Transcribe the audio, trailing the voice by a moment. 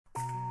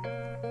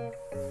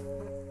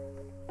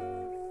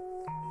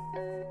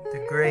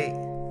Great,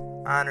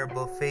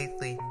 Honorable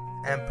Faithfully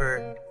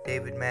Emperor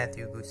David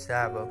Matthew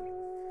Gustavo.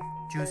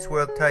 Juice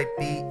WRLD type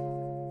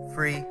beat,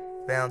 free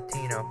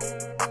Valentino.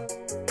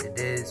 It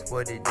is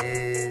what it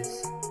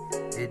is.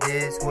 It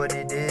is what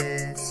it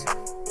is.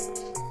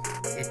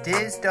 It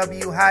is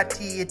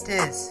wHaT, it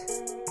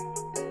is.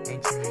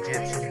 Ancient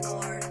Egyptians.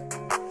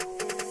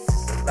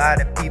 A lot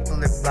of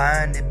people are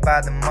blinded by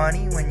the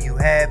money when you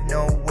have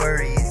no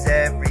worries.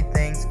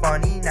 Everything's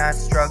funny, not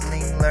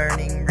struggling,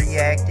 learning,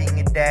 reacting,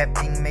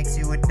 adapting makes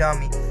you a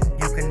dummy.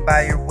 You can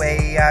buy your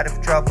way out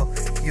of trouble.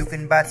 You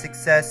can buy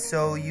success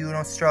so you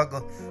don't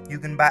struggle. You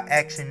can buy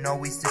action,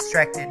 always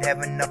distracted,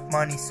 have enough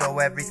money so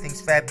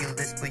everything's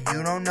fabulous. But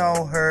you don't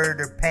know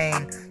hurt or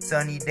pain.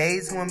 Sunny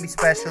days won't be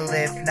special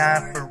if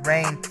not for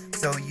rain.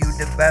 So you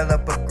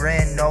develop a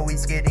grin,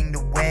 always getting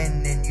the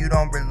win, and you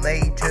don't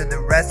relate to the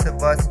rest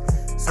of us.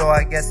 So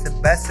I guess the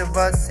best of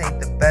us ain't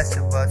the best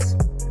of us.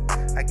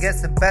 I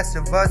guess the best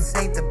of us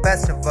ain't the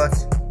best of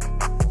us.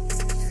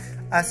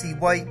 I see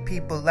white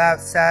people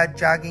outside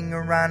jogging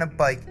around a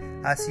bike.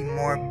 I see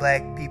more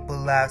black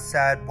people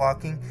outside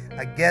walking.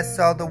 I guess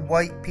all the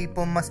white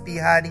people must be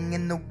hiding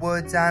in the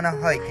woods on a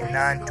hike. And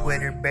on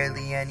Twitter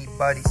barely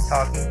anybody's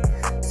talking.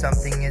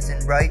 Something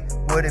isn't right.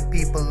 What do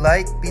people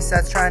like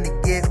besides trying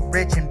to get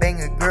rich and bang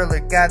a girl or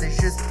guy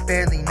that's just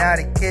barely not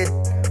a kid?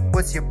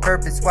 What's your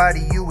purpose? Why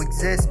do you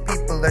exist?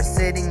 People are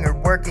sitting or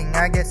working.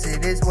 I guess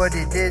it is what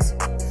it is.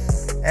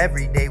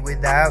 Every day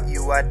without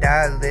you I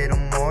die a little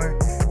more.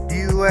 Do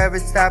you ever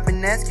stop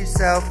and ask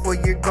yourself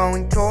what you're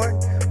going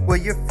toward?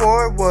 What you're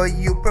for, what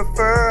you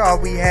prefer? All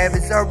we have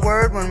is our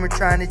word when we're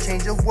trying to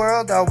change the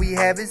world. All we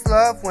have is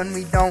love when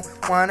we don't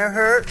want to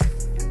hurt.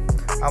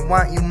 I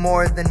want you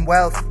more than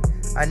wealth.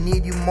 I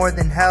need you more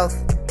than health.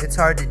 It's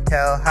hard to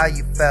tell how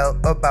you felt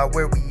about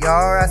where we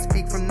are. I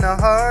speak from the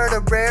heart, a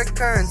rare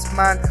occurrence.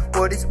 Mine,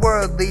 what is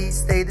worldly,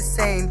 stay the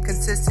same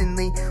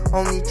consistently.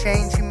 Only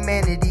change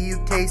humanity,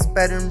 you taste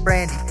better than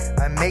brandy.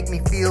 I make me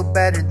feel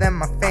better than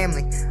my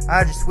family.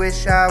 I just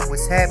wish I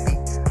was happy.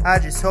 I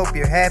just hope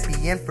you're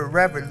happy and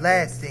forever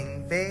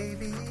lasting,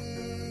 baby.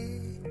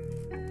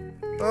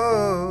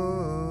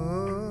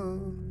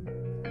 Oh,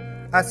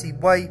 I see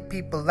white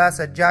people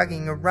outside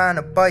jogging around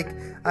a bike.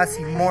 I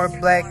see more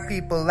black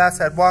people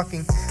outside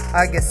walking.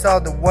 I guess all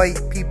the white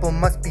people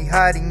must be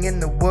hiding in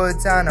the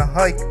woods on a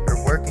hike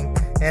or working.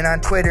 And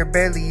on Twitter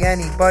barely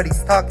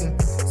anybody's talking.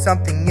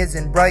 Something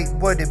isn't right,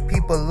 what do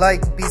people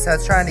like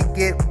besides trying to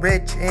get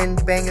rich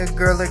and bang a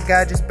girl or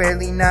guy just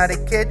barely not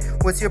a kid?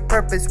 What's your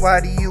purpose?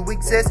 Why do you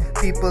exist?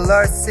 People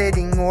are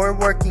sitting or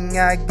working,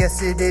 I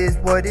guess it is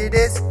what it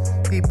is.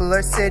 People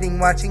are sitting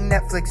watching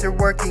Netflix or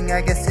working,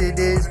 I guess it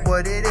is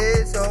what it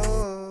is.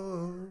 Oh.